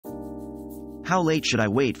How late should I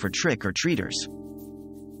wait for trick-or-treaters?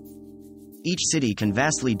 Each city can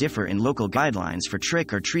vastly differ in local guidelines for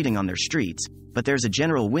trick-or-treating on their streets, but there's a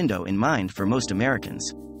general window in mind for most Americans.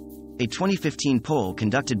 A 2015 poll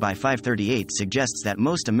conducted by 538 suggests that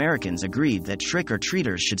most Americans agreed that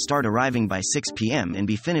trick-or-treaters should start arriving by 6 p.m. and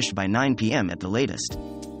be finished by 9 p.m. at the latest.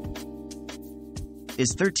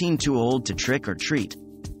 Is 13 too old to trick-or-treat?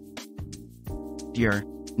 You're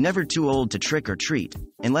never too old to trick-or-treat,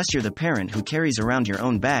 unless you're the parent who carries around your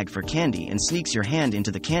own bag for candy and sneaks your hand into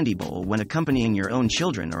the candy bowl when accompanying your own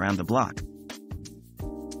children around the block.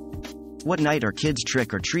 What night are kids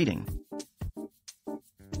trick-or-treating?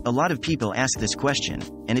 A lot of people ask this question,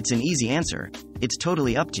 and it's an easy answer: it's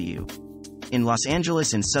totally up to you. In Los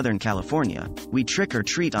Angeles and Southern California, we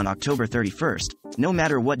trick-or-treat on October 31st, no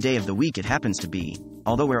matter what day of the week it happens to be,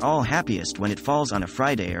 although we're all happiest when it falls on a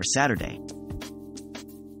Friday or Saturday.